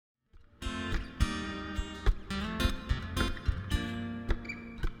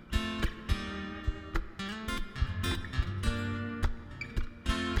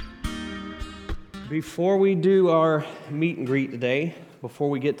Before we do our meet and greet today, before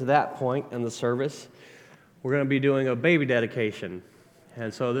we get to that point in the service, we're going to be doing a baby dedication.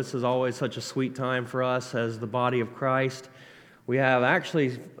 And so this is always such a sweet time for us as the body of Christ. We have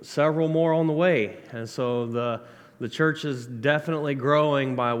actually several more on the way. And so the church is definitely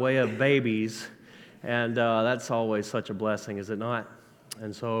growing by way of babies. And that's always such a blessing, is it not?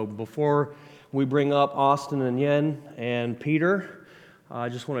 And so before we bring up Austin and Yen and Peter, I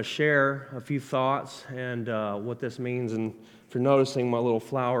just want to share a few thoughts and what this means. And if you're noticing my little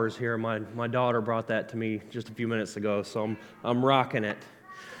flowers here, my daughter brought that to me just a few minutes ago, so I'm rocking it.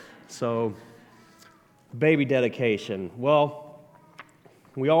 So, baby dedication. Well,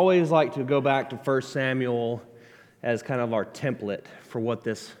 we always like to go back to 1 Samuel as kind of our template for what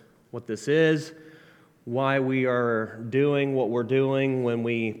this is, why we are doing what we're doing when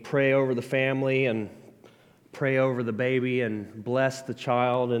we pray over the family and pray over the baby and bless the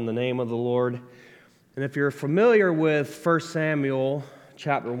child in the name of the Lord. And if you're familiar with 1 Samuel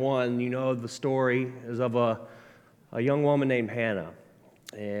chapter 1, you know the story is of a young woman named Hannah.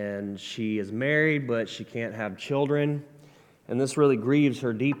 And she is married, but she can't have children. And this really grieves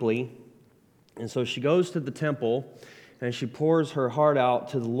her deeply. And so she goes to the temple and she pours her heart out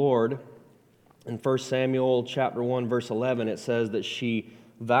to the Lord. In 1 Samuel chapter 1, verse 11, it says that she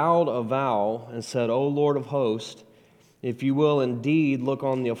vowed a vow and said, O Lord of hosts, if you will indeed look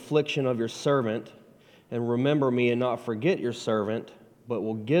on the affliction of your servant and remember me and not forget your servant, but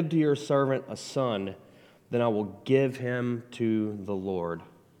will give to your servant a son, then I will give him to the Lord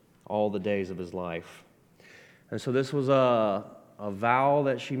all the days of his life. And so this was a vow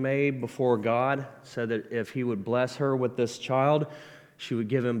that she made before God, said that if he would bless her with this child, she would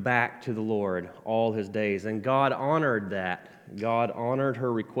give him back to the Lord all his days. And God honored that. God honored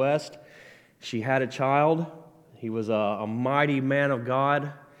her request. She had a child. He was a mighty man of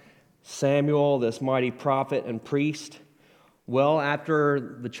God, Samuel, this mighty prophet and priest. Well,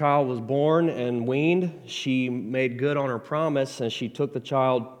 after the child was born and weaned, she made good on her promise, and she took the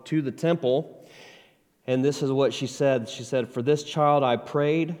child to the temple. And this is what she said. She said, for this child I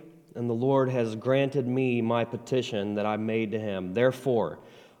prayed, and the Lord has granted me my petition that I made to him. Therefore,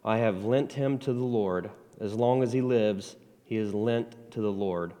 I have lent him to the Lord. As long as he lives, he is lent to the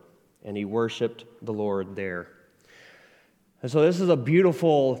Lord, and he worshiped the Lord there. And so this is a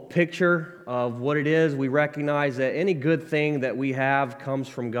beautiful picture of what it is. We recognize that any good thing that we have comes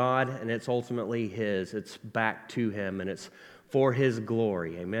from God, and it's ultimately his. It's back to him, and it's for his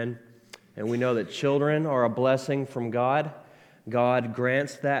glory. Amen? And we know that children are a blessing from God. God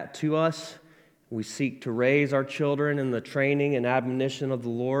grants that to us. We seek to raise our children in the training and admonition of the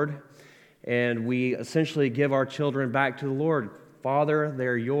Lord. And we essentially give our children back to the Lord. Father,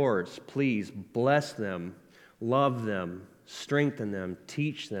 they're yours. Please bless them, love them, strengthen them,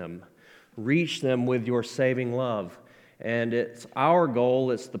 teach them, reach them with your saving love. And it's our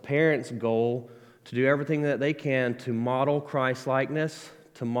goal, it's the parents' goal, to do everything that they can to model Christ-likeness,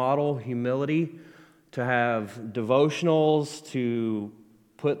 to model humility, to have devotionals, to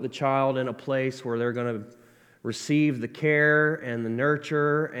put the child in a place where they're going to receive the care and the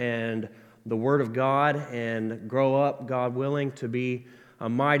nurture and the Word of God and grow up, God willing, to be a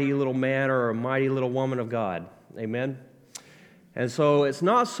mighty little man or a mighty little woman of God. Amen? And so it's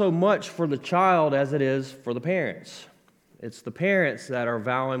not so much for the child as it is for the parents. It's the parents that are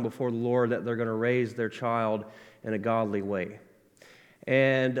vowing before the Lord that they're going to raise their child in a godly way.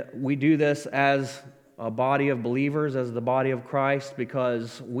 And we do this as a body of believers, as the body of Christ,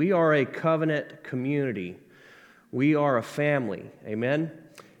 because we are a covenant community. We are a family. Amen?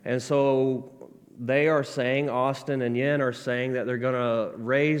 And so they are saying, Austin and Yen are saying that they're going to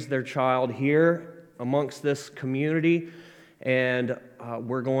raise their child here amongst this community, and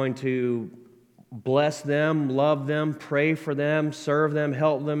we're going to bless them, love them, pray for them, serve them,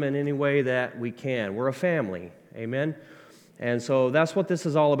 help them in any way that we can. We're a family. Amen? And so that's what this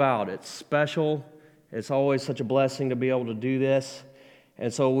is all about. It's special. It's always such a blessing to be able to do this.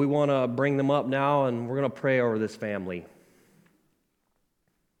 And so we want to bring them up now, and we're going to pray over this family.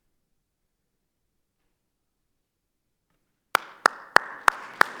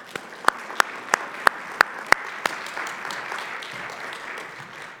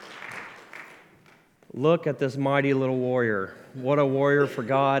 Look at this mighty little warrior. What a warrior for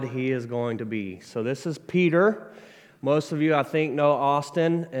God he is going to be. So this is Peter. Most of you, I think, know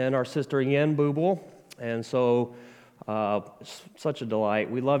Austin and our sister Yen Booble. And so, such a delight.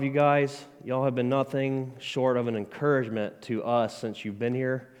 We love you guys. Y'all have been nothing short of an encouragement to us since you've been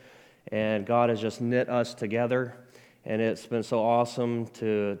here. And God has just knit us together. And it's been so awesome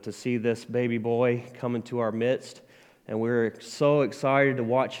to see this baby boy come into our midst. And we're so excited to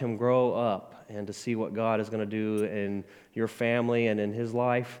watch him grow up and to see what God is going to do in your family and in his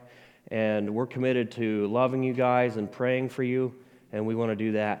life. And we're committed to loving you guys and praying for you, and we want to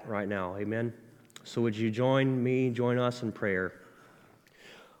do that right now. Amen? So would you join us in prayer?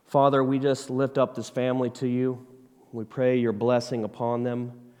 Father, we just lift up this family to you. We pray your blessing upon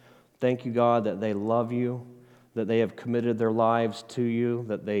them. Thank you, God, that they love you, that they have committed their lives to you,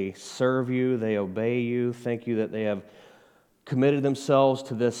 that they serve you, they obey you. Thank you that they have committed themselves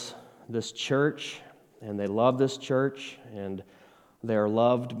to this church, and they love this church, and they are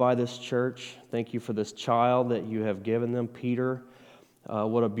loved by this church. Thank you for this child that you have given them, Peter.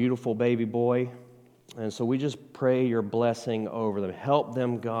 What a beautiful baby boy. And so we just pray your blessing over them. Help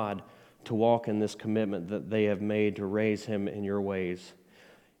them, God, to walk in this commitment that they have made to raise him in your ways.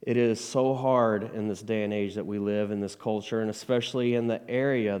 It is so hard in this day and age that we live, in this culture, and especially in the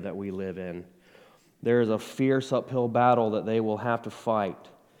area that we live in. There is a fierce uphill battle that they will have to fight.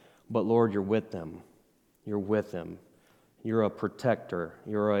 But Lord, you're with them. You're with them. You're a protector.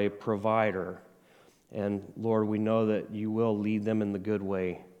 You're a provider. And Lord, we know that you will lead them in the good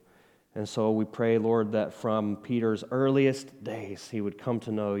way. And so we pray, Lord, that from Peter's earliest days, he would come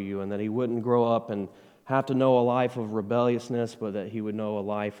to know you, and that he wouldn't grow up and have to know a life of rebelliousness, but that he would know a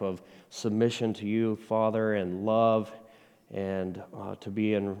life of submission to you, Father, and love, and to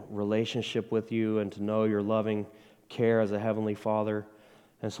be in relationship with you, and to know your loving care as a heavenly Father.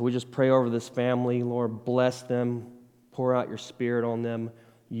 And so we just pray over this family, Lord, bless them, pour out your Spirit on them,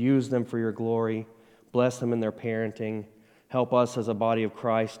 use them for your glory, bless them in their parenting. Help us as a body of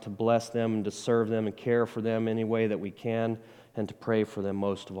Christ to bless them and to serve them and care for them any way that we can, and to pray for them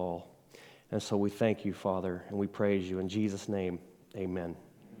most of all. And so we thank you, Father, and we praise you. In Jesus' name, amen.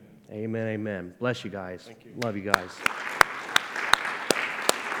 Amen, amen. Bless you guys. Thank you. Love you guys.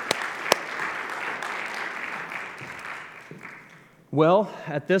 Well,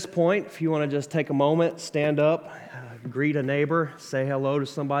 at this point, if you want to just take a moment, stand up, greet a neighbor, say hello to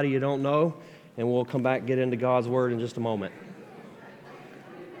somebody you don't know, and we'll come back and get into God's Word in just a moment.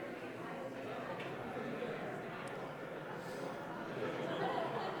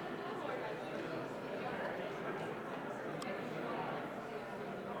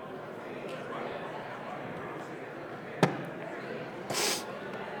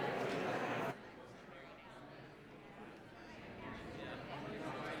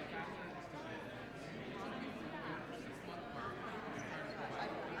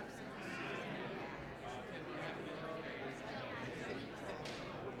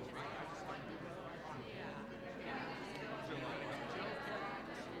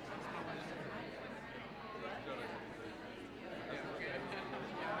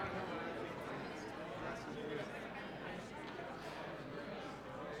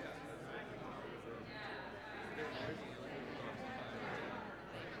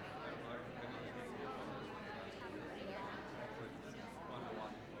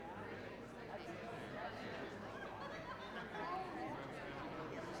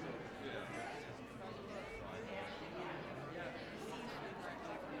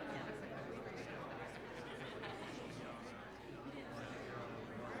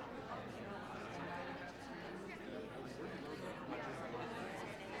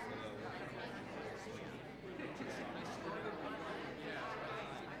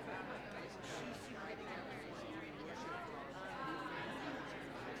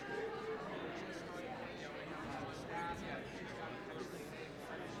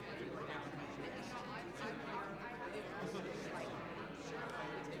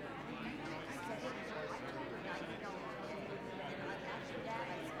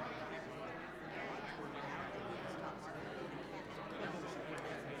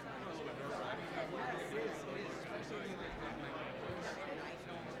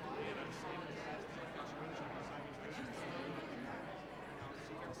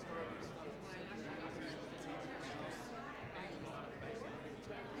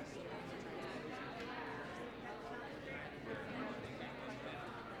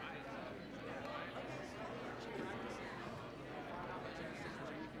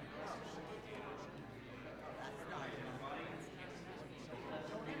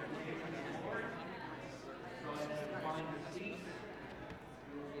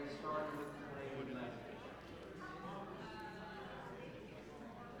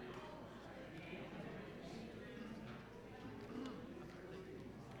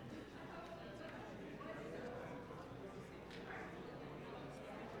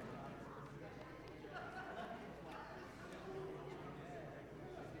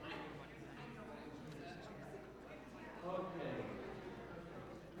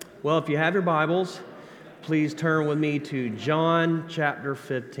 Well, if you have your Bibles, please turn with me to John chapter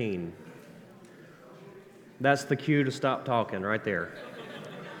 15. That's the cue to stop talking right there.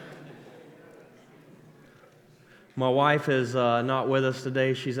 My wife is not with us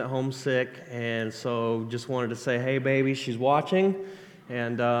today. She's at home sick, and so just wanted to say, hey, baby, she's watching,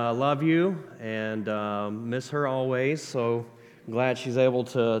 and love you, and miss her always. So glad she's able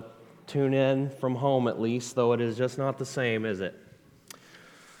to tune in from home at least, though it is just not the same, is it?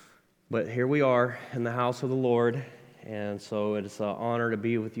 But here we are in the house of the Lord, and so it's an honor to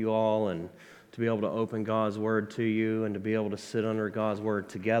be with you all and to be able to open God's Word to you and to be able to sit under God's Word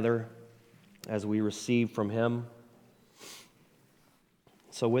together as we receive from Him.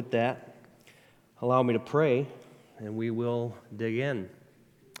 So with that, allow me to pray, and we will dig in.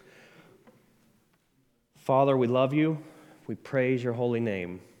 Father, we love you. We praise your holy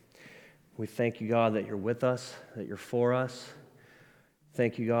name. We thank you, God, that you're with us, that you're for us.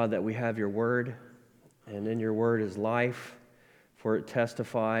 Thank you, God, that we have your word, and in your word is life, for it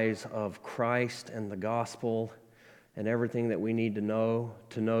testifies of Christ and the gospel and everything that we need to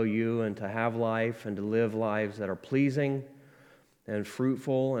know you and to have life and to live lives that are pleasing and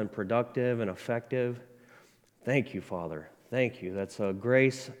fruitful and productive and effective. Thank you, Father. Thank you. That's a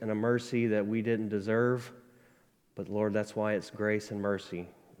grace and a mercy that we didn't deserve. But Lord, that's why it's grace and mercy,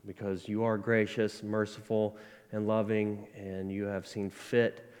 because you are gracious, merciful, and loving, and you have seen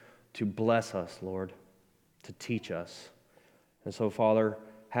fit to bless us, Lord, to teach us. And so, Father,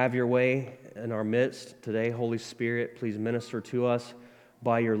 have your way in our midst today. Holy Spirit, please minister to us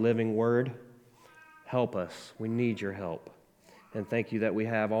by your living word. Help us. We need your help. And thank you that we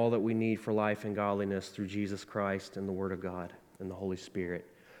have all that we need for life and godliness through Jesus Christ and the Word of God and the Holy Spirit.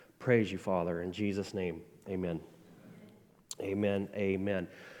 Praise you, Father, in Jesus' name. Amen. Amen. Amen.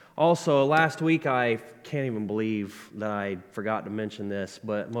 Also, last week, I can't even believe that I forgot to mention this,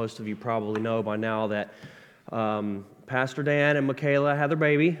 but most of you probably know by now that Pastor Dan and Michaela had their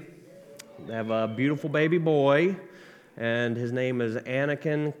baby. They have a beautiful baby boy, and his name is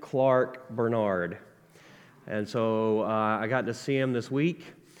Anakin Clark Bernard. And so I got to see him this week,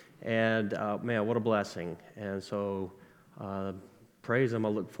 and man, what a blessing. And so praise him. I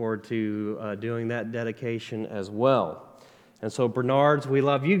look forward to doing that dedication as well. And so Bernards, we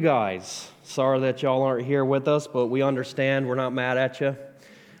love you guys. Sorry that y'all aren't here with us, but we understand. We're not mad at you.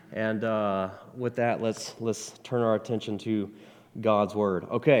 And with that, let's turn our attention to God's Word.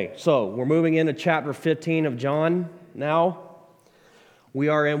 Okay, so we're moving into chapter 15 of John now. We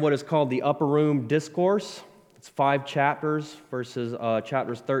are in what is called the Upper Room Discourse. It's 5 chapters,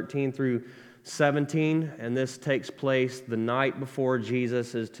 chapters 13 through 17, and this takes place the night before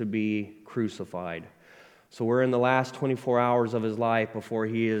Jesus is to be crucified. So we're in the last 24 hours of his life before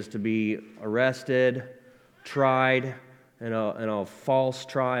he is to be arrested, tried in a false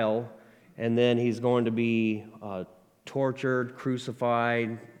trial, and then he's going to be tortured,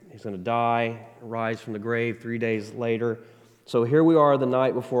 crucified. He's going to die, rise from the grave 3 days later. So here we are the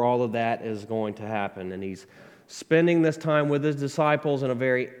night before all of that is going to happen, and he's spending this time with his disciples in a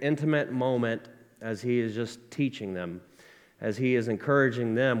very intimate moment as he is just teaching them, as he is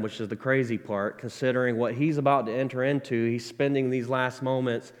encouraging them, which is the crazy part, considering what he's about to enter into. He's spending these last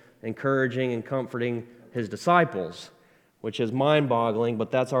moments encouraging and comforting his disciples, which is mind-boggling,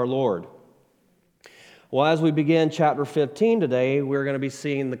 but that's our Lord. Well, as we begin chapter 15 today, we're going to be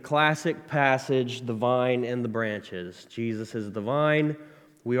seeing the classic passage, the vine and the branches. Jesus is the vine,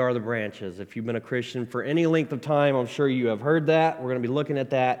 we are the branches. If you've been a Christian for any length of time, I'm sure you have heard that. We're going to be looking at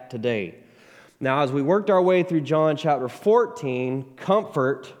that today. Now, as we worked our way through John chapter 14,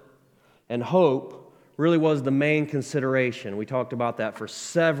 comfort and hope really was the main consideration. We talked about that for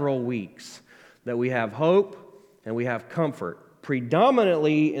several weeks, that we have hope and we have comfort,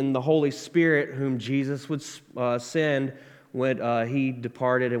 predominantly in the Holy Spirit whom Jesus would send when he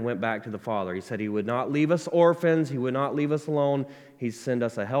departed and went back to the Father. He said he would not leave us orphans, he would not leave us alone. He'd send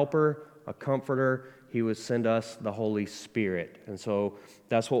us a helper, a comforter. He would send us the Holy Spirit. And so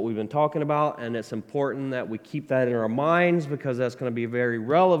that's what we've been talking about, and it's important that we keep that in our minds because that's going to be very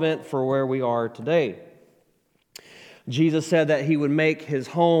relevant for where we are today. Jesus said that he would make his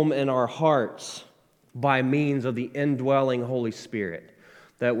home in our hearts by means of the indwelling Holy Spirit.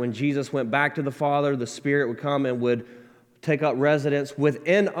 That when Jesus went back to the Father, the Spirit would come and would take up residence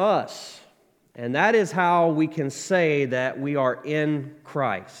within us. And that is how we can say that we are in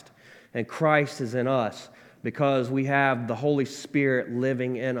Christ. And Christ is in us because we have the Holy Spirit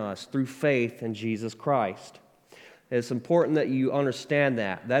living in us through faith in Jesus Christ. It's important that you understand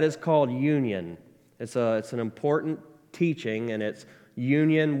that. That is called union. It's an important teaching, and it's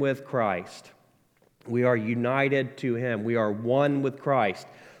union with Christ. We are united to Him. We are one with Christ.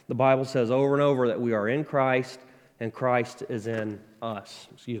 The Bible says over and over that we are in Christ and Christ is in us.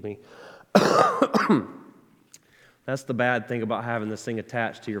 That's the bad thing about having this thing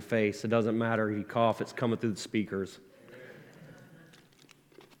attached to your face. It doesn't matter if you cough, it's coming through the speakers.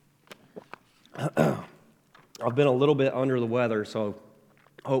 I've been a little bit under the weather, so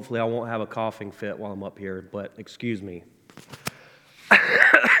hopefully I won't have a coughing fit while I'm up here, but excuse me.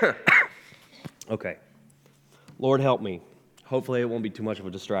 Okay. Lord, help me. Hopefully it won't be too much of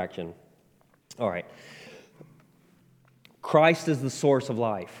a distraction. All right. Christ is the source of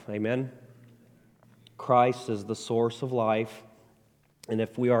life. Amen? Christ is the source of life. And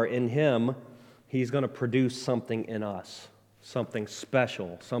if we are in Him, He's going to produce something in us, something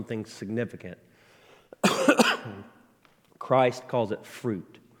special, something significant. Christ calls it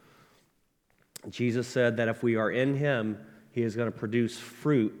fruit. Jesus said that if we are in Him, He is going to produce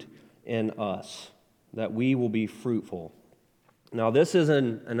fruit in us, that we will be fruitful. Now, this is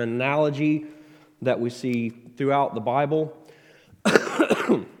an analogy that we see throughout the Bible.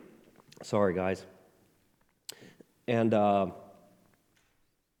 Sorry, guys. And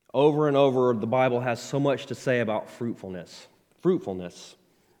over and over, the Bible has so much to say about fruitfulness. Fruitfulness.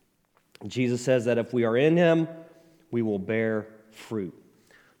 Jesus says that if we are in Him, we will bear fruit.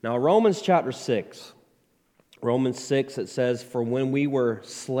 Now, Romans chapter 6. Romans 6, it says, "For when we were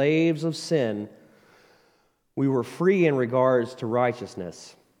slaves of sin, we were free in regards to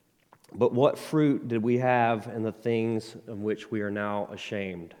righteousness. But what fruit did we have in the things of which we are now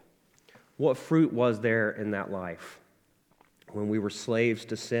ashamed?" What fruit was there in that life? When we were slaves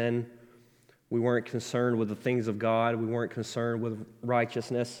to sin, we weren't concerned with the things of God. We weren't concerned with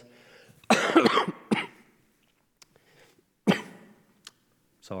righteousness.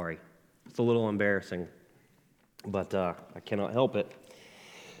 Sorry, it's a little embarrassing, but I cannot help it.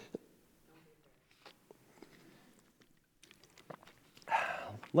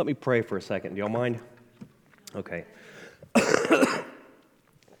 Let me pray for a second. Do y'all mind? Okay.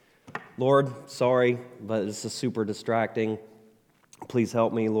 Lord, sorry, but this is super distracting. Please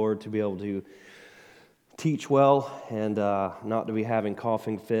help me, Lord, to be able to teach well and not to be having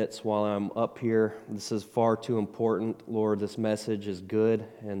coughing fits while I'm up here. This is far too important. Lord, this message is good,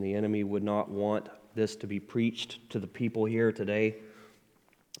 and the enemy would not want this to be preached to the people here today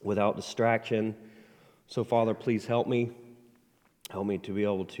without distraction. So, Father, please help me. Help me to be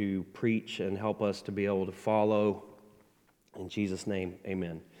able to preach and help us to be able to follow. In Jesus' name,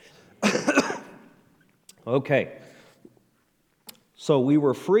 amen. Okay. So we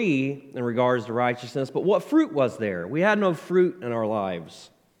were free in regards to righteousness, but what fruit was there? We had no fruit in our lives.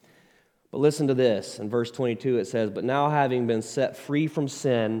 But listen to this. In verse 22 it says, "But now having been set free from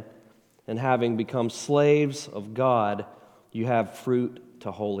sin and having become slaves of God, you have fruit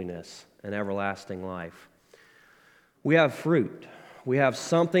to holiness and everlasting life." We have fruit. We have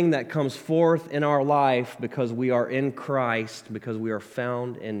something that comes forth in our life because we are in Christ, because we are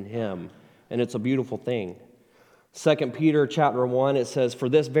found in Him. And it's a beautiful thing. 2 Peter chapter 1, it says, "For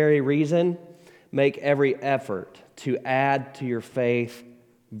this very reason, make every effort to add to your faith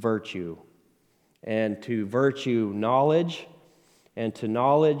virtue, and to virtue knowledge, and to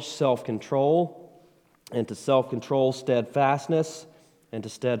knowledge self-control, and to self-control steadfastness, and to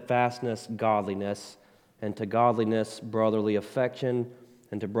steadfastness godliness, and to godliness brotherly affection,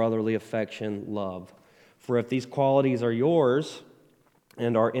 and to brotherly affection love. For if these qualities are yours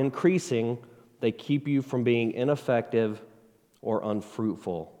and are increasing, they keep you from being ineffective or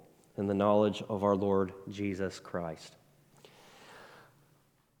unfruitful in the knowledge of our Lord Jesus Christ."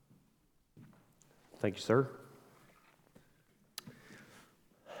 Thank you, sir.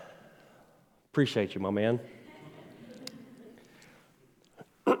 Appreciate you, my man.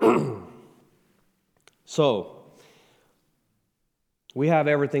 So, we have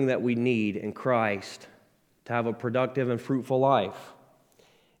everything that we need in Christ to have a productive and fruitful life.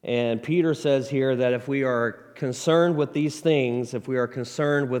 And Peter says here that if we are concerned with these things, if we are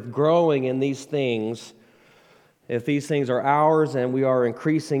concerned with growing in these things, if these things are ours and we are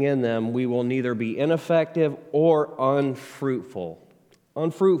increasing in them, we will neither be ineffective or unfruitful.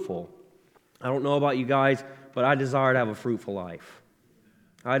 Unfruitful. I don't know about you guys, but I desire to have a fruitful life.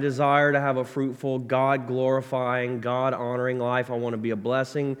 I desire to have a fruitful, God-glorifying, God-honoring life. I want to be a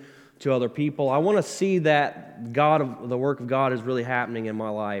blessing to other people. I want to see that the work of God is really happening in my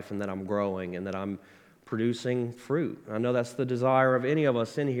life, and that I'm growing, and that I'm producing fruit. I know that's the desire of any of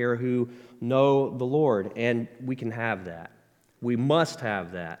us in here who know the Lord, and we can have that. We must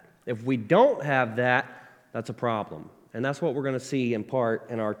have that. If we don't have that, that's a problem. And that's what we're going to see in part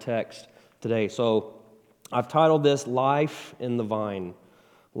in our text today. So I've titled this Life in the Vine.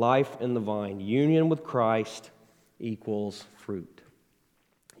 Life in the Vine. Union with Christ equals fruit.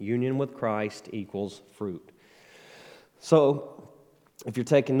 Union with Christ equals fruit. So, if you're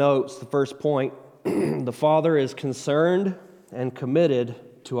taking notes, the first point the Father is concerned and committed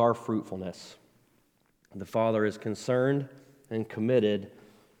to our fruitfulness. The Father is concerned and committed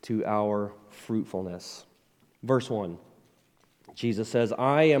to our fruitfulness. Verse 1, Jesus says,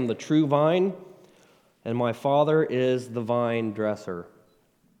 I am the true vine, and my Father is the vine dresser.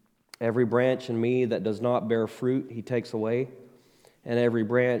 Every branch in me that does not bear fruit, he takes away, and every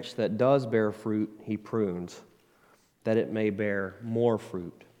branch that does bear fruit, he prunes, that it may bear more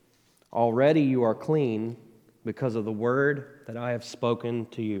fruit. Already you are clean because of the word that I have spoken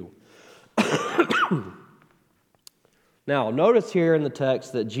to you. Now, notice here in the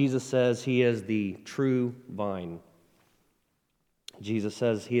text that Jesus says he is the true vine. Jesus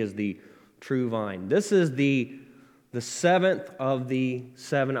says he is the true vine. This is the seventh of the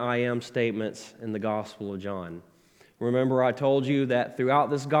 7 I am statements in the Gospel of John. Remember, I told you that throughout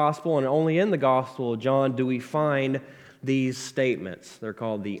this Gospel, and only in the Gospel of John, do we find these statements. They're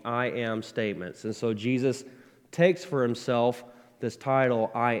called the I am statements. And so Jesus takes for himself this title,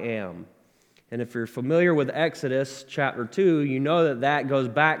 I am. And if you're familiar with Exodus chapter 2, you know that that goes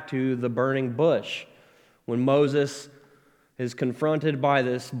back to the burning bush. When Moses is confronted by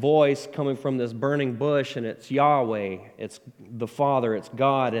this voice coming from this burning bush, and it's Yahweh, it's the Father, it's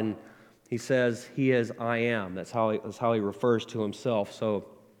God, and he says, he is I am. That's how he refers to himself. So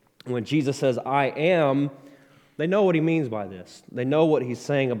when Jesus says, I am, they know what he means by this. They know what he's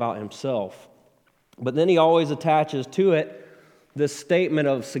saying about himself. But then he always attaches to it this statement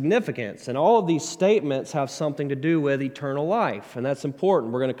of significance. And all of these statements have something to do with eternal life. And that's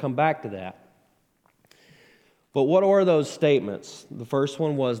important. We're going to come back to that. But what are those statements? The first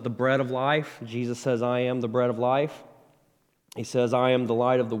one was the bread of life. Jesus says, I am the bread of life. He says, I am the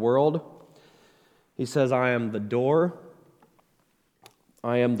light of the world. He says, I am the door.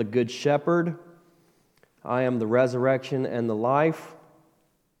 I am the good shepherd. I am the resurrection and the life.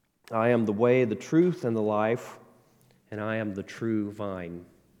 I am the way, the truth, and the life. And I am the true vine.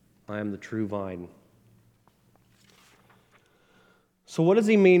 I am the true vine. So what does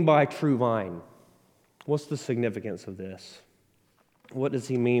he mean by true vine? What's the significance of this? What does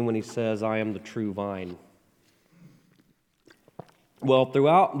he mean when he says, I am the true vine? Well,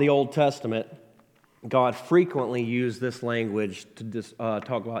 throughout the Old Testament, God frequently used this language to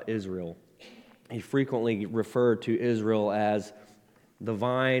talk about Israel. He frequently referred to Israel as the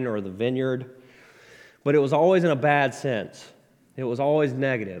vine or the vineyard, but it was always in a bad sense. It was always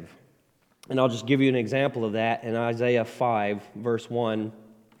negative. And I'll just give you an example of that in Isaiah 5, verse 1.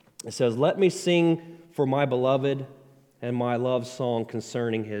 It says, let me sing for my beloved and my love song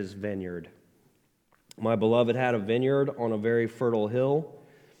concerning his vineyard. My beloved had a vineyard on a very fertile hill.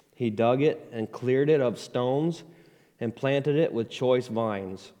 He dug it and cleared it of stones and planted it with choice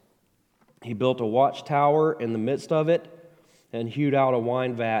vines. He built a watchtower in the midst of it and hewed out a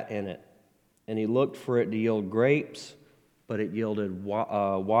wine vat in it. And he looked for it to yield grapes, but it yielded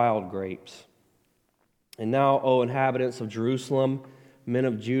wild grapes. And now, O inhabitants of Jerusalem, men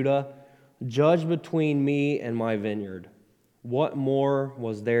of Judah, judge between me and my vineyard. What more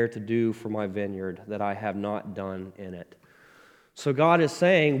was there to do for my vineyard that I have not done in it? So God is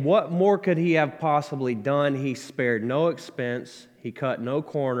saying, what more could he have possibly done? He spared no expense. He cut no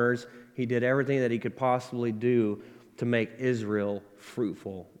corners. He did everything that he could possibly do to make Israel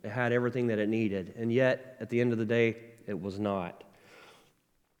fruitful. It had everything that it needed. And yet, at the end of the day, it was not.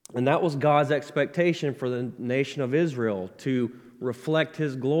 And that was God's expectation for the nation of Israel, to reflect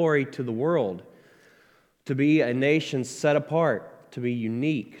his glory to the world, to be a nation set apart, to be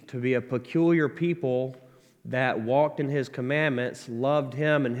unique, to be a peculiar people that walked in his commandments, loved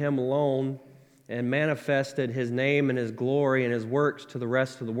him and him alone, and manifested his name and his glory and his works to the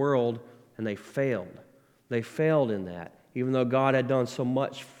rest of the world, and they failed. They failed in that. Even though God had done so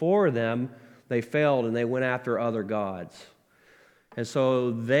much for them, they failed and they went after other gods. And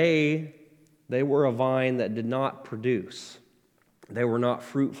so they were a vine that did not produce. They were not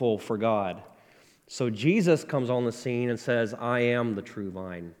fruitful for God. So Jesus comes on the scene and says, I am the true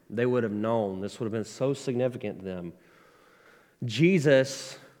vine. They would have known. This would have been so significant to them.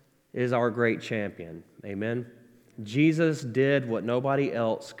 Jesus is our great champion. Amen? Jesus did what nobody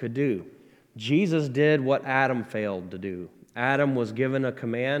else could do. Jesus did what Adam failed to do. Adam was given a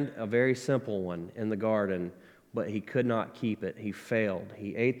command, a very simple one, in the garden, but he could not keep it. He failed.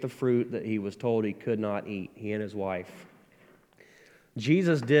 He ate the fruit that he was told he could not eat, he and his wife.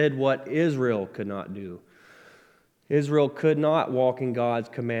 Jesus did what Israel could not do. Israel could not walk in God's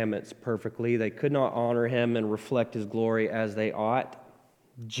commandments perfectly. They could not honor him and reflect his glory as they ought.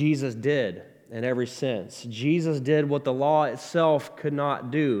 Jesus did in every sense. Jesus did what the law itself could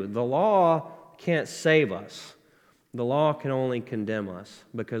not do. The law can't save us. The law can only condemn us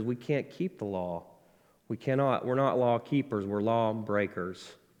because we can't keep the law. We're not law keepers, we're law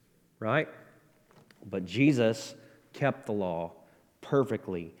breakers, right? But Jesus kept the law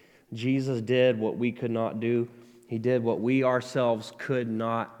perfectly. Jesus did what we could not do. He did what we ourselves could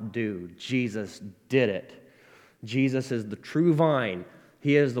not do. Jesus did it. Jesus is the true vine.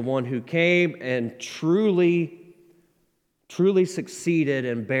 He is the one who came and truly succeeded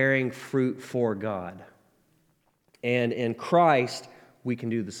in bearing fruit for God. And in Christ, we can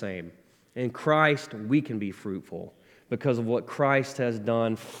do the same. In Christ, we can be fruitful because of what Christ has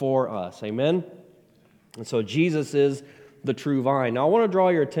done for us. Amen? And so Jesus is the true vine. Now, I want to draw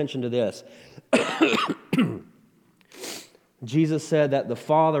your attention to this. Jesus said that the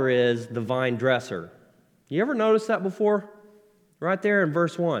Father is the vine dresser. You ever notice that before? Right there in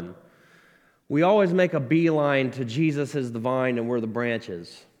verse 1. We always make a beeline to Jesus as the vine and we're the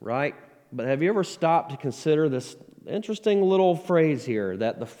branches, right? But have you ever stopped to consider this interesting little phrase here,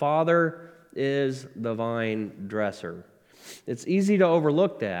 that the Father is the vine dresser? It's easy to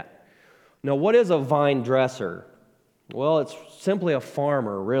overlook that. Now, what is a vine dresser? Well, it's simply a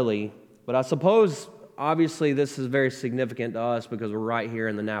farmer, really. But I suppose, obviously, this is very significant to us because we're right here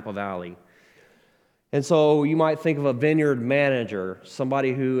in the Napa Valley. And so you might think of a vineyard manager,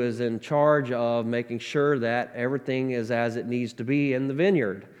 somebody who is in charge of making sure that everything is as it needs to be in the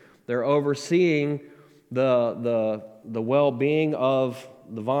vineyard. They're overseeing the well-being of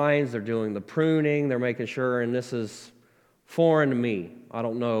the vines. They're doing the pruning. They're making sure, and this is foreign to me. I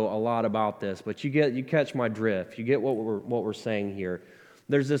don't know a lot about this, but you catch my drift. You get what we're saying here.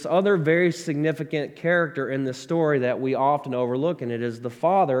 There's this other very significant character in this story that we often overlook, and it is the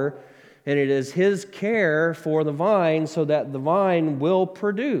Father. And it is His care for the vine so that the vine will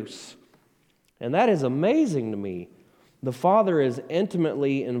produce. And that is amazing to me. The Father is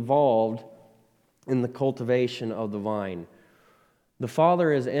intimately involved in the cultivation of the vine. The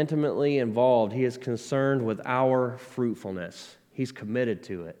Father is intimately involved. He is concerned with our fruitfulness. He's committed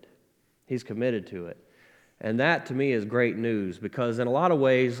to it. He's committed to it. And that to me is great news because in a lot of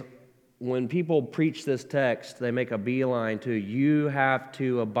ways, when people preach this text, they make a beeline to you have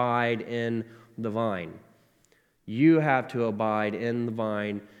to abide in the vine. You have to abide in the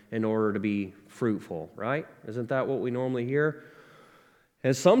vine in order to be fruitful, right? Isn't that what we normally hear?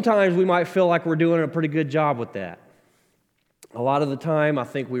 And sometimes we might feel like we're doing a pretty good job with that. A lot of the time, I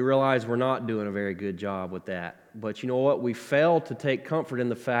think we realize we're not doing a very good job with that. But you know what? We fail to take comfort in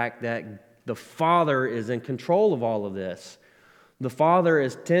the fact that the Father is in control of all of this. The Father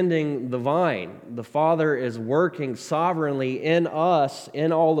is tending the vine. The Father is working sovereignly in us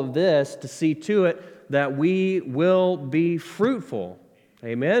in all of this to see to it that we will be fruitful.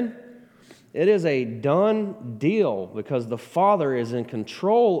 Amen? It is a done deal because the Father is in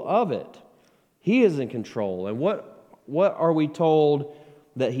control of it. He is in control. And what are we told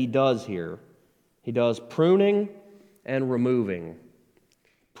that He does here? He does pruning and removing.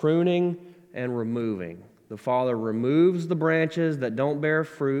 Pruning and removing. The Father removes the branches that doesn't bear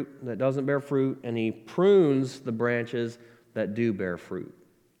fruit, and He prunes the branches that do bear fruit.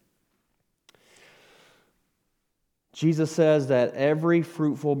 Jesus says that every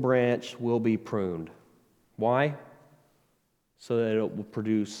fruitful branch will be pruned. Why? So that it will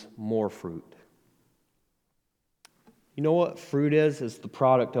produce more fruit. You know what fruit is? It's the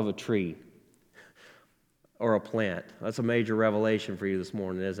product of a tree or a plant. That's a major revelation for you this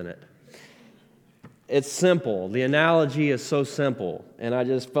morning, isn't it? It's simple. The analogy is so simple, and I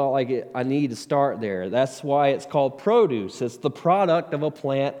just felt like I need to start there. That's why it's called produce. It's the product of a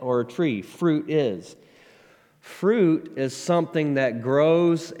plant or a tree. Fruit is. Fruit is something that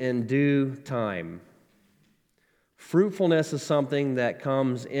grows in due time. Fruitfulness is something that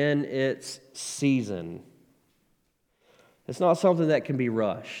comes in its season. It's not something that can be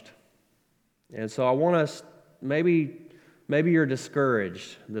rushed. And so I want us, maybe you're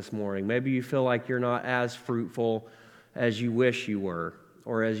discouraged this morning. Maybe you feel like you're not as fruitful as you wish you were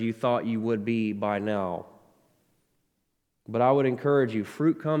or as you thought you would be by now. But I would encourage you,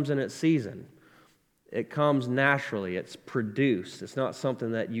 fruit comes in its season. It comes naturally. It's produced. It's not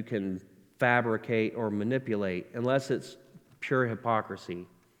something that you can fabricate or manipulate unless it's pure hypocrisy,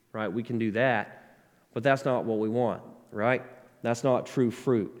 right? We can do that, but that's not what we want, right? That's not true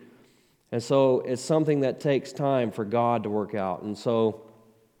fruit. And so it's something that takes time for God to work out. And so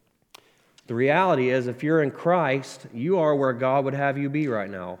the reality is, if you're in Christ, you are where God would have you be right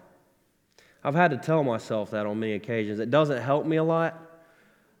now. I've had to tell myself that on many occasions. It doesn't help me a lot,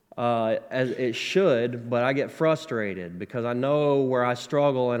 as it should, but I get frustrated because I know where I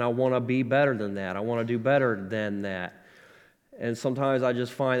struggle and I want to be better than that. I want to do better than that. And sometimes I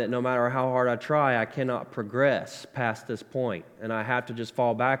just find that no matter how hard I try, I cannot progress past this point. And I have to just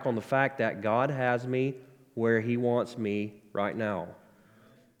fall back on the fact that God has me where He wants me right now.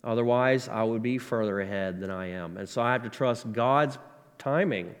 Otherwise, I would be further ahead than I am. And so I have to trust God's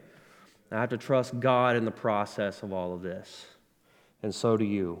timing. I have to trust God in the process of all of this. And so do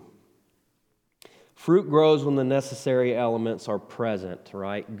you. Fruit grows when the necessary elements are present,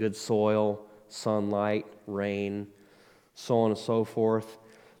 right? Good soil, sunlight, rain, so on and so forth.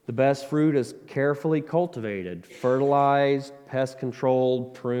 The best fruit is carefully cultivated, fertilized, pest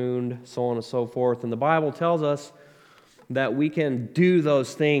controlled, pruned, so on and so forth. And the Bible tells us that we can do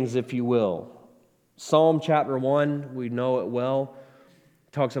those things, if you will. Psalm chapter 1, we know it well,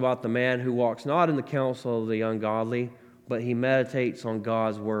 talks about the man who walks not in the counsel of the ungodly, but he meditates on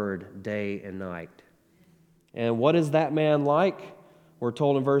God's word day and night. And what is that man like? We're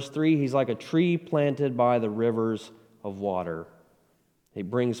told in verse 3, he's like a tree planted by the rivers of water. He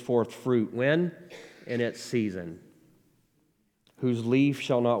brings forth fruit when? In its season. Whose leaf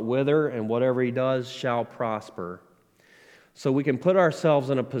shall not wither, and whatever he does shall prosper. So we can put ourselves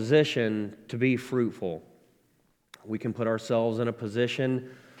in a position to be fruitful. We can put ourselves in a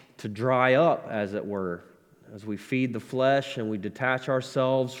position to dry up, as it were, as we feed the flesh and we detach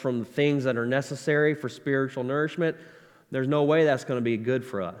ourselves from the things that are necessary for spiritual nourishment. There's no way that's going to be good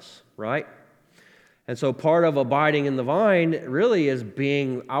for us, right? And so part of abiding in the vine really is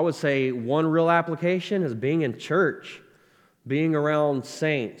being, I would say one real application is being in church, being around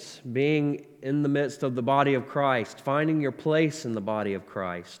saints, being in the midst of the body of Christ, finding your place in the body of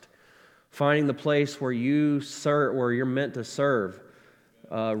Christ, finding the place where you serve, where you're meant to serve,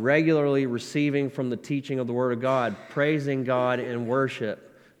 regularly receiving from the teaching of the Word of God, praising God in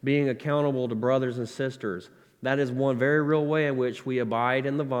worship, being accountable to brothers and sisters. That is one very real way in which we abide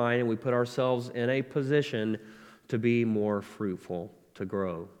in the vine and we put ourselves in a position to be more fruitful, to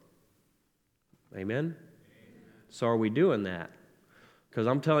grow. Amen? So are we doing that? Because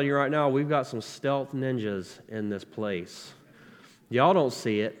I'm telling you right now, we've got some stealth ninjas in this place. Y'all don't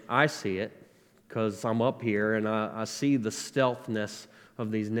see it. I see it because I'm up here and I see the stealthness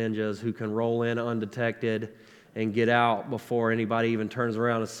of these ninjas who can roll in undetected and get out before anybody even turns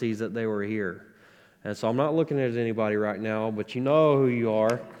around and sees that they were here. And so I'm not looking at anybody right now, but you know who you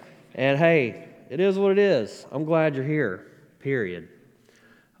are. And hey, it is what it is. I'm glad you're here, period.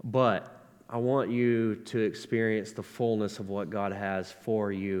 But I want you to experience the fullness of what God has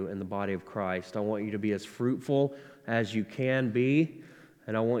for you in the body of Christ. I want you to be as fruitful as you can be,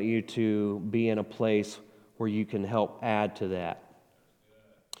 and I want you to be in a place where you can help add to that.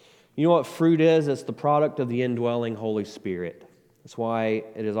 You know what fruit is? It's the product of the indwelling Holy Spirit. That's why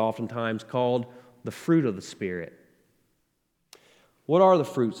it is oftentimes called the fruit of the Spirit. What are the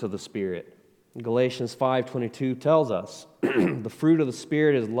fruits of the Spirit? Galatians 5:22 tells us the fruit of the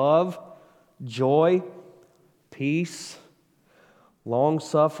Spirit is love, joy, peace,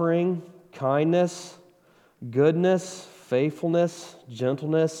 long-suffering, kindness, goodness, faithfulness,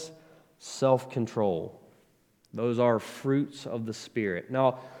 gentleness, self-control. Those are fruits of the Spirit.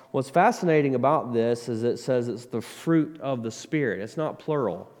 Now, what's fascinating about this is it says it's the fruit of the Spirit. It's not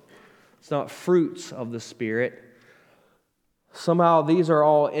plural. It's not fruits of the Spirit. Somehow these are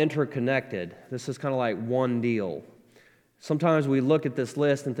all interconnected. This is kind of like one deal. Sometimes we look at this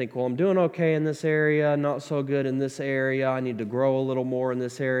list and think, well, I'm doing okay in this area, not so good in this area, I need to grow a little more in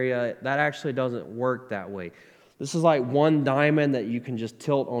this area. That actually doesn't work that way. This is like one diamond that you can just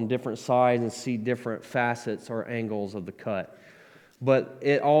tilt on different sides and see different facets or angles of the cut. But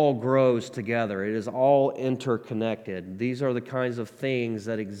it all grows together. It is all interconnected. These are the kinds of things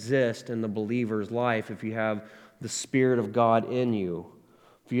that exist in the believer's life if you have the Spirit of God in you.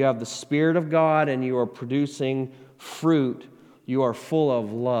 If you have the Spirit of God and you are producing fruit, you are full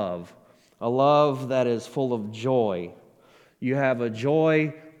of love, a love that is full of joy. You have a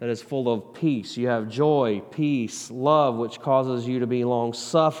joy that is full of peace. You have joy, peace, love, which causes you to be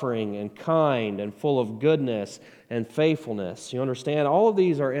long-suffering and kind and full of goodness and faithfulness. You understand? All of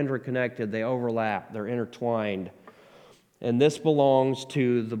these are interconnected. They overlap. They're intertwined. And this belongs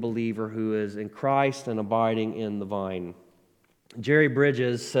to the believer who is in Christ and abiding in the vine. Jerry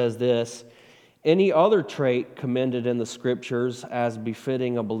Bridges says this: any other trait commended in the Scriptures as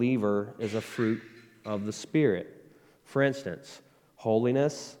befitting a believer is a fruit of the Spirit. For instance,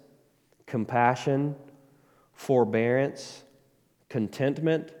 holiness, compassion, forbearance,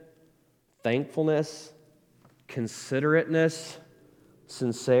 contentment, thankfulness, considerateness,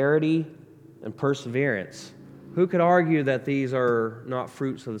 sincerity, and perseverance. Who could argue that these are not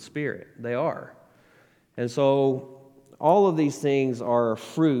fruits of the Spirit? They are. And so all of these things are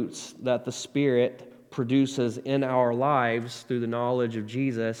fruits that the Spirit produces in our lives through the knowledge of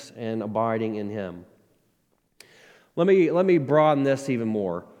Jesus and abiding in Him. Let me broaden this even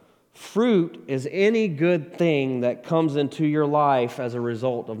more. Fruit is any good thing that comes into your life as a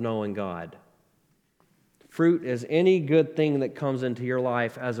result of knowing God. Fruit is any good thing that comes into your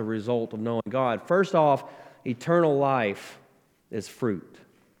life as a result of knowing God. First off, eternal life is fruit.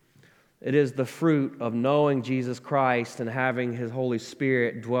 It is the fruit of knowing Jesus Christ and having His Holy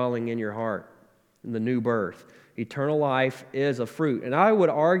Spirit dwelling in your heart, in the new birth. Eternal life is a fruit. And I would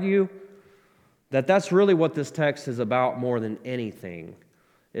argue that that's really what this text is about more than anything,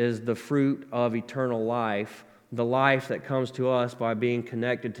 is the fruit of eternal life, the life that comes to us by being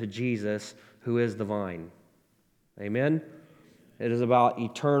connected to Jesus, who is the vine. Amen? It is about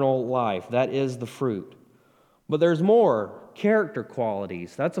eternal life. That is the fruit. But there's more. Character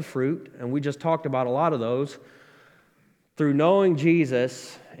qualities. That's a fruit, and we just talked about a lot of those. Through knowing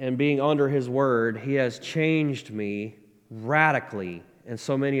Jesus and being under His Word, He has changed me radically in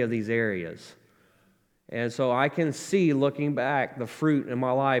so many of these areas. And so I can see, looking back, the fruit in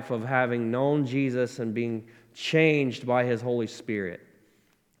my life of having known Jesus and being changed by His Holy Spirit.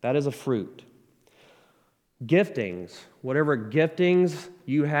 That is a fruit. Giftings. Whatever giftings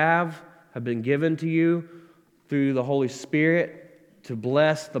you have been given to you through the Holy Spirit to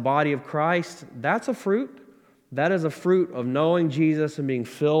bless the body of Christ, that's a fruit. That is a fruit of knowing Jesus and being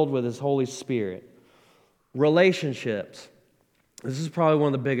filled with His Holy Spirit. Relationships. This is probably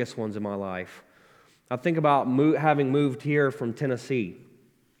one of the biggest ones in my life. I think about having moved here from Tennessee.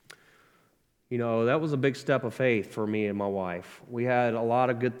 You know, that was a big step of faith for me and my wife. We had a lot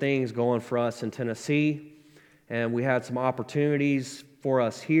of good things going for us in Tennessee, and we had some opportunities for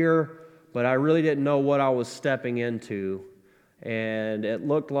us here, but I really didn't know what I was stepping into. And it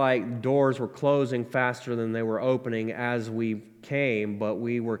looked like doors were closing faster than they were opening as we came, but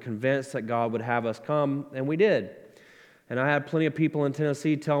we were convinced that God would have us come, and we did. And I had plenty of people in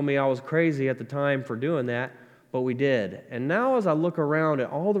Tennessee tell me I was crazy at the time for doing that, but we did. And now as I look around at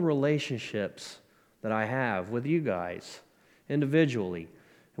all the relationships that I have with you guys individually,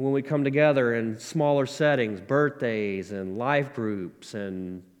 and when we come together in smaller settings, birthdays and life groups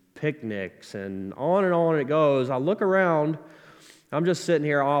and picnics and on it goes, I look around, I'm just sitting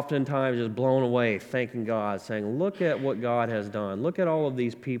here oftentimes just blown away, thanking God, saying, look at what God has done. Look at all of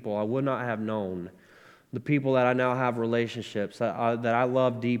these people I would not have known. The people that I now have relationships that I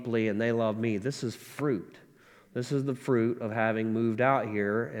love deeply and they love me. This is fruit. This is the fruit of having moved out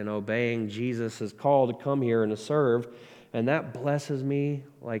here and obeying Jesus' call to come here and to serve. And that blesses me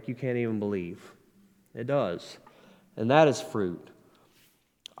like you can't even believe. It does. And that is fruit.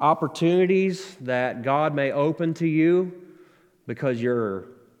 Opportunities that God may open to you because you're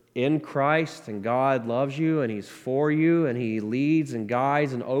in Christ and God loves you and He's for you and He leads and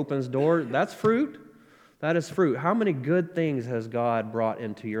guides and opens doors. That's fruit. That is fruit. How many good things has God brought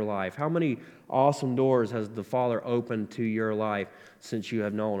into your life? How many awesome doors has the Father opened to your life since you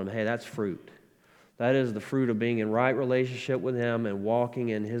have known Him? Hey, that's fruit. That is the fruit of being in right relationship with Him and walking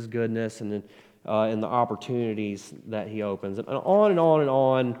in His goodness and in the opportunities that He opens. And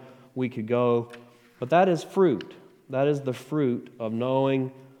on we could go. But that is fruit. That is the fruit of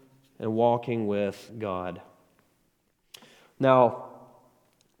knowing and walking with God. Now,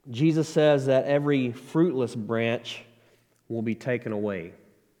 Jesus says that every fruitless branch will be taken away.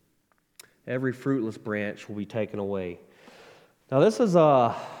 Every fruitless branch will be taken away. Now, this is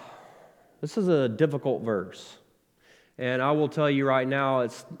a difficult verse. And I will tell you right now,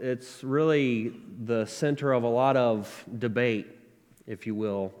 it's really the center of a lot of debate, if you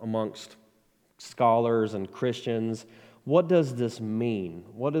will, amongst scholars and Christians. What does this mean?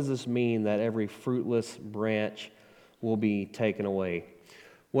 What does this mean that every fruitless branch will be taken away?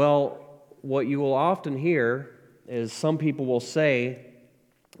 Well, what you will often hear is some people will say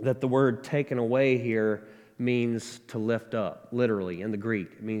that the word taken away here means to lift up, literally in the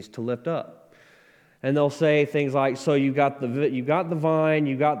Greek. It means to lift up. And they'll say things like, so you got the vine,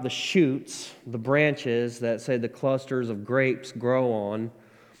 you got the shoots, the branches that say the clusters of grapes grow on,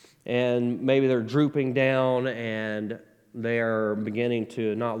 and maybe they're drooping down and they are beginning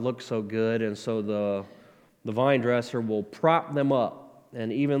to not look so good, and so the vine dresser will prop them up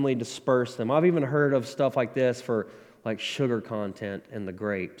and evenly disperse them. I've even heard of stuff like this for like sugar content in the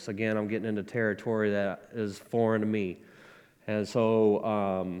grapes. Again, I'm getting into territory that is foreign to me. And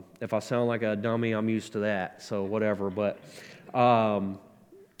so if I sound like a dummy, I'm used to that, so whatever. But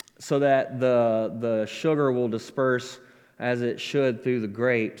so that the sugar will disperse as it should through the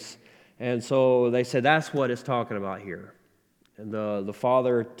grapes. And so they say that's what it's talking about here. And the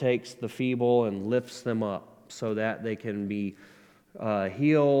Father takes the feeble and lifts them up so that they can be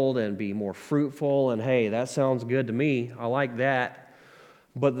healed and be more fruitful. And hey, that sounds good to me. I like that.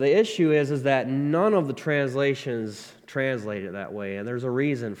 But the issue is that none of the translations translate it that way, and there's a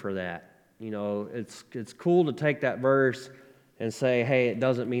reason for that. You know, it's cool to take that verse and say, hey, it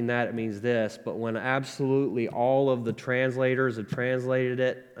doesn't mean that, it means this. But when absolutely all of the translators have translated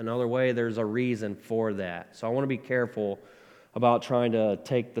it another way, there's a reason for that. So I want to be careful about trying to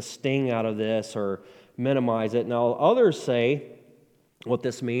take the sting out of this or minimize it. Now, others say what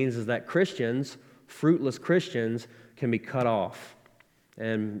this means is that Christians, fruitless Christians, can be cut off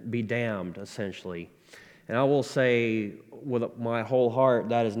and be damned, essentially. And I will say with my whole heart,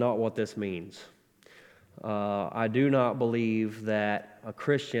 that is not what this means. I do not believe that a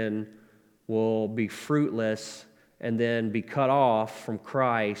Christian will be fruitless and then be cut off from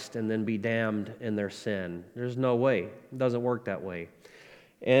Christ and then be damned in their sin. There's no way. It doesn't work that way.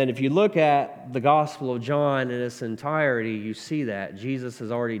 And if you look at the Gospel of John in its entirety, you see that. Jesus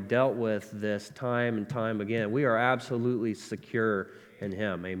has already dealt with this time and time again. We are absolutely secure in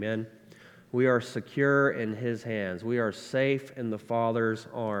Him. Amen? We are secure in His hands. We are safe in the Father's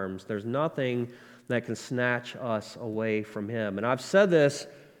arms. There's nothing that can snatch us away from Him. And I've said this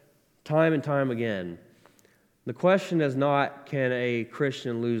time and time again. The question is not, can a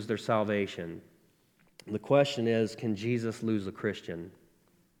Christian lose their salvation? The question is, can Jesus lose a Christian?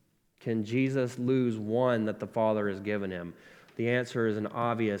 Can Jesus lose one that the Father has given Him? The answer is an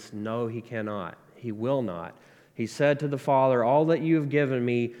obvious no, He cannot. He will not. He said to the Father, all that you have given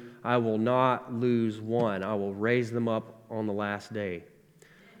me, I will not lose one. I will raise them up on the last day.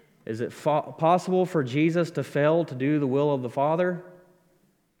 Is it possible for Jesus to fail to do the will of the Father?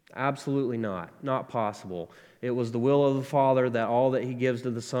 Absolutely not. Not possible. It was the will of the Father that all that He gives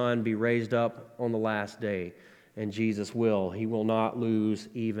to the Son be raised up on the last day. And Jesus will. He will not lose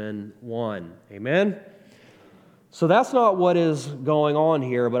even one. Amen? So that's not what is going on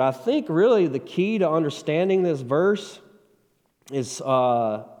here, but I think really the key to understanding this verse is,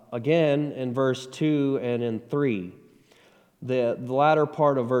 again, in verse 2 and in 3. The latter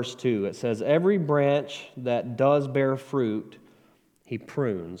part of verse 2, it says, every branch that does bear fruit, He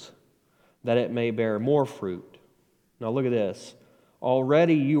prunes, that it may bear more fruit. Now look at this.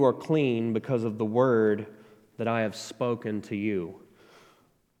 Already you are clean because of the word that I have spoken to you.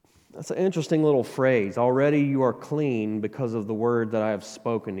 That's an interesting little phrase. Already you are clean because of the word that I have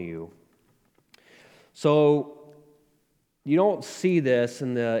spoken to you. So, you don't see this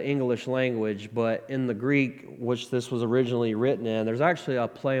in the English language, but in the Greek, which this was originally written in, there's actually a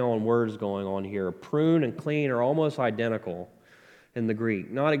play on words going on here. Prune and clean are almost identical in the Greek.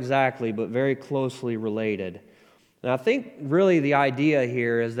 Not exactly, but very closely related. And I think really the idea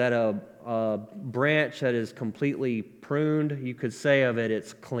here is that a branch that is completely pruned, you could say of it,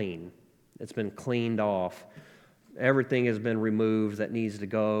 it's clean. It's been cleaned off. Everything has been removed that needs to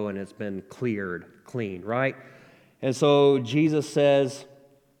go, and it's been cleaned, right? And so Jesus says,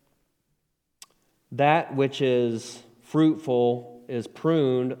 that which is fruitful is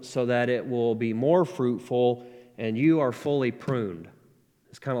pruned so that it will be more fruitful, and you are fully pruned.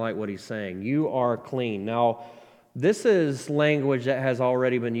 It's kind of like what He's saying. You are clean. Now, this is language that has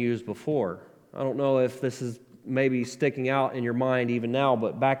already been used before. I don't know if this is maybe sticking out in your mind even now,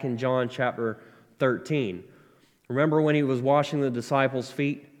 but back in John chapter 13, remember when He was washing the disciples'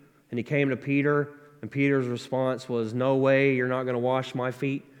 feet and He came to Peter, and Peter's response was, no way, you're not going to wash my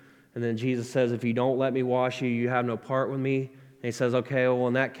feet. And then Jesus says, if you don't let me wash you, you have no part with me. And He says, okay, well,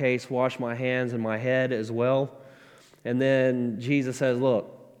 in that case, wash my hands and my head as well. And then Jesus says,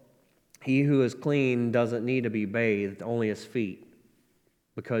 look, he who is clean doesn't need to be bathed, only his feet,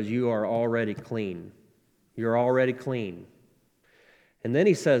 because you are already clean. You're already clean. And then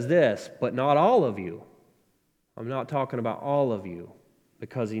He says this, but not all of you. I'm not talking about all of you,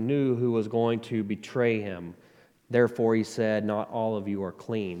 because He knew who was going to betray Him. Therefore, He said, not all of you are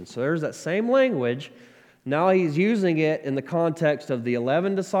clean. So there's that same language. Now He's using it in the context of the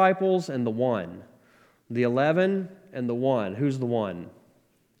 11 disciples and the one. The 11 and the one. Who's the one?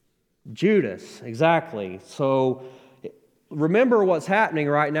 Judas, exactly. So remember what's happening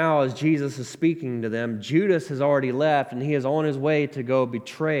right now as Jesus is speaking to them. Judas has already left, and he is on his way to go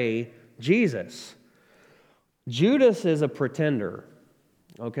betray Jesus. Judas is a pretender.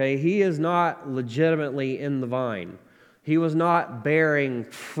 Okay, he is not legitimately in the vine. He was not bearing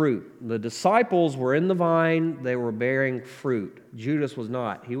fruit. The disciples were in the vine, they were bearing fruit. Judas was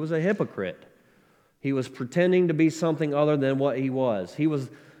not. He was a hypocrite. He was pretending to be something other than what he was. He was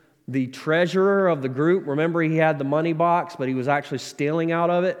the treasurer of the group. Remember, he had the money box, but he was actually stealing out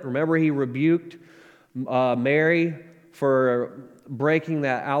of it. Remember, he rebuked Mary for breaking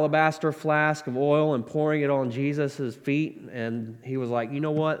that alabaster flask of oil and pouring it on Jesus' feet. And he was like, you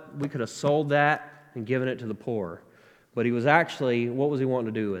know what? We could have sold that and given it to the poor. But he was actually, what was he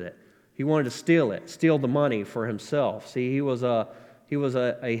wanting to do with it? He wanted to steal the money for himself. See, he was a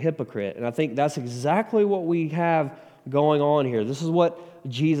hypocrite. And I think that's exactly what we have going on here. This is what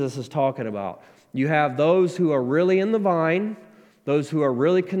Jesus is talking about. You have those who are really in the vine, those who are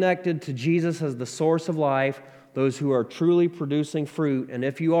really connected to Jesus as the source of life, those who are truly producing fruit, and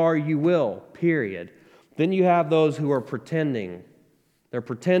if you are, you will, period. Then you have those who are pretending. They're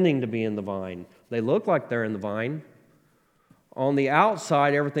pretending to be in the vine. They look like they're in the vine. On the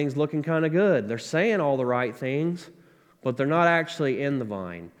outside, everything's looking kind of good. They're saying all the right things, but they're not actually in the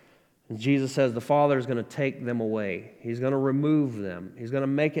vine. And Jesus says the Father is going to take them away. He's going to remove them. He's going to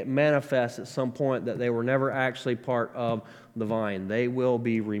make it manifest at some point that they were never actually part of the vine. They will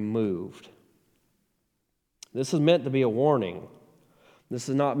be removed. This is meant to be a warning. This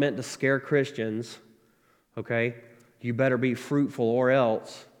is not meant to scare Christians, okay? You better be fruitful or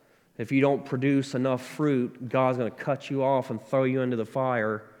else. If you don't produce enough fruit, God's going to cut you off and throw you into the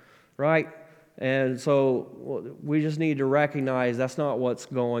fire, right? And so we just need to recognize that's not what's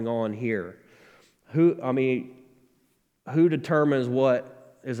going on here. Who determines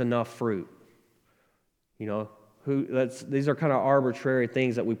what is enough fruit? You know, these are kind of arbitrary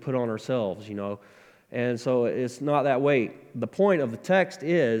things that we put on ourselves, you know. And so it's not that way. The point of the text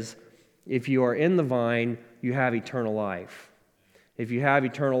is, if you are in the vine, you have eternal life. If you have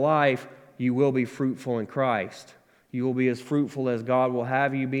eternal life, you will be fruitful in Christ. You will be as fruitful as God will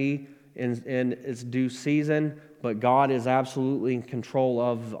have you be in its due season, but God is absolutely in control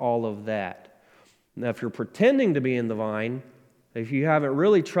of all of that. Now, if you're pretending to be in the vine, if you haven't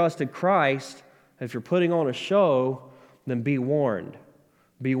really trusted Christ, if you're putting on a show, then be warned.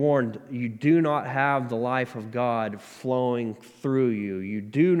 Be warned, you do not have the life of God flowing through you. You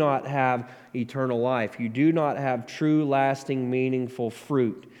do not have eternal life. You do not have true, lasting, meaningful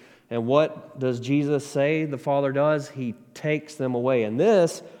fruit. And what does Jesus say the Father does? He takes them away. And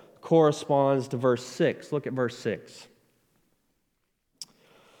this corresponds to verse 6. Look at verse 6.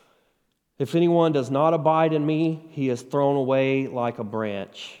 If anyone does not abide in me, he is thrown away like a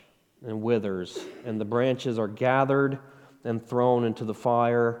branch and withers, and the branches are gathered and thrown into the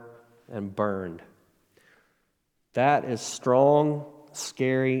fire and burned. That is strong,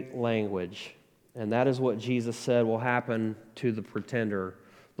 scary language. And that is what Jesus said will happen to the pretender,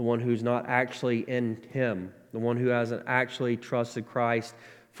 the one who's not actually in Him, the one who hasn't actually trusted Christ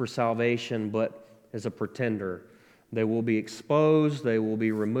for salvation, but is a pretender. They will be exposed, they will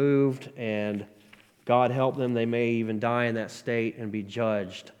be removed, and God help them, they may even die in that state and be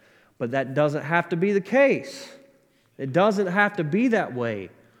judged. But that doesn't have to be the case. It doesn't have to be that way.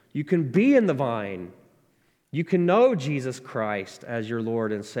 You can be in the vine. You can know Jesus Christ as your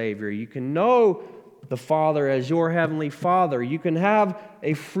Lord and Savior. You can know the Father as your Heavenly Father. You can have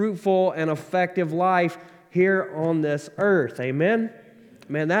a fruitful and effective life here on this earth. Amen?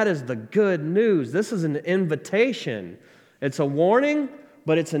 Man, that is the good news. This is an invitation. It's a warning,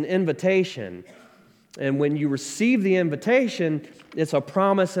 but it's an invitation. And when you receive the invitation, it's a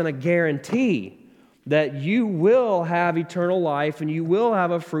promise and a guarantee that you will have eternal life and you will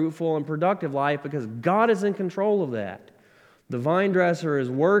have a fruitful and productive life because God is in control of that. The vine dresser is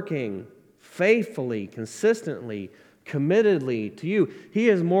working faithfully, consistently, committedly to you. He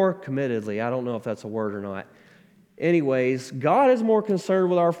is more committedly. I don't know if that's a word or not. Anyways, God is more concerned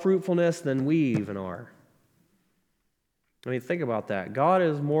with our fruitfulness than we even are. I mean, think about that. God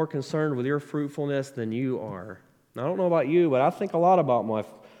is more concerned with your fruitfulness than you are. I don't know about you, but I think a lot about my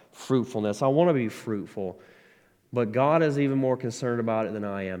fruitfulness. I want to be fruitful. But God is even more concerned about it than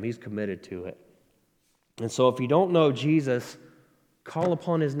I am. He's committed to it. And so if you don't know Jesus, call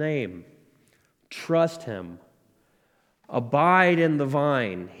upon His name. Trust Him. Abide in the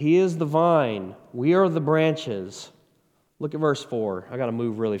vine. He is the vine. We are the branches. Look at verse 4. I got to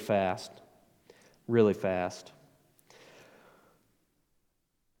move really fast. Really fast.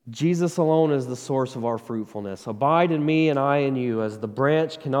 Jesus alone is the source of our fruitfulness. Abide in me and I in you, as the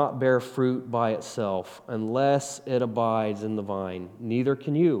branch cannot bear fruit by itself unless it abides in the vine. Neither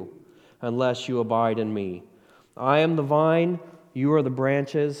can you unless you abide in me. I am the vine, you are the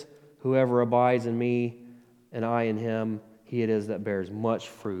branches. Whoever abides in me and I in him, he it is that bears much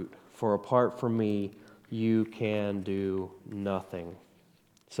fruit. For apart from me, you can do nothing.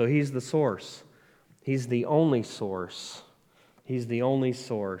 So He's the source. He's the only source. He's the only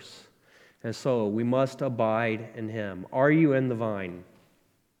source. And so we must abide in Him. Are you in the vine?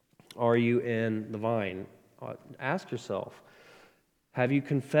 Are you in the vine? Ask yourself, have you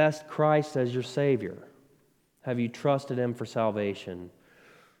confessed Christ as your Savior? Have you trusted Him for salvation?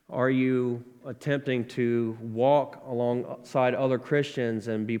 Are you attempting to walk alongside other Christians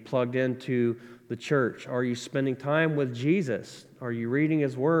and be plugged into the church? Are you spending time with Jesus? Are you reading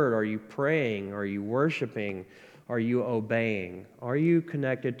His Word? Are you praying? Are you worshiping? Are you obeying? Are you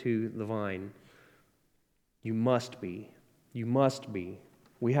connected to the vine? You must be. You must be.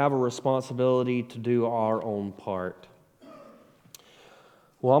 We have a responsibility to do our own part.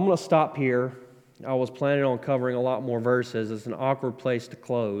 Well, I'm going to stop here. I was planning on covering a lot more verses. It's an awkward place to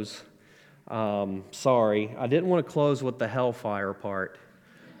close. Sorry. I didn't want to close with the hellfire part.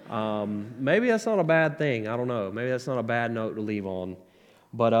 Maybe that's not a bad thing. I don't know. Maybe that's not a bad note to leave on.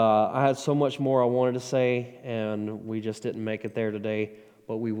 But I had so much more I wanted to say, and we just didn't make it there today.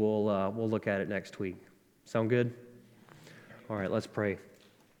 But we'll look at it next week. Sound good? All right, let's pray.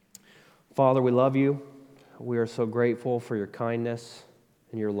 Father, we love you. We are so grateful for your kindness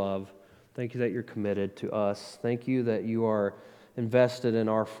and your love. Thank you that you're committed to us. Thank you that you are invested in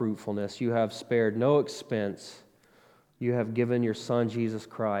our fruitfulness. You have spared no expense. You have given your Son, Jesus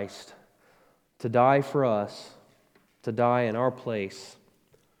Christ, to die for us, to die in our place.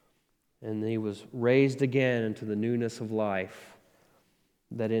 And He was raised again into the newness of life,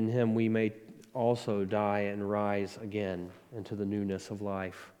 that in Him we may also die and rise again into the newness of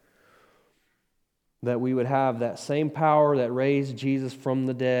life. That we would have that same power that raised Jesus from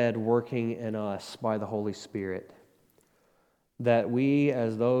the dead working in us by the Holy Spirit. That we,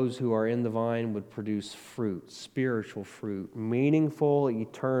 as those who are in the vine, would produce fruit, spiritual fruit, meaningful,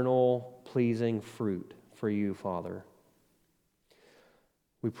 eternal, pleasing fruit for you, Father.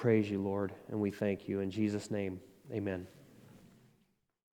 We praise you, Lord, and we thank you. In Jesus' name, amen.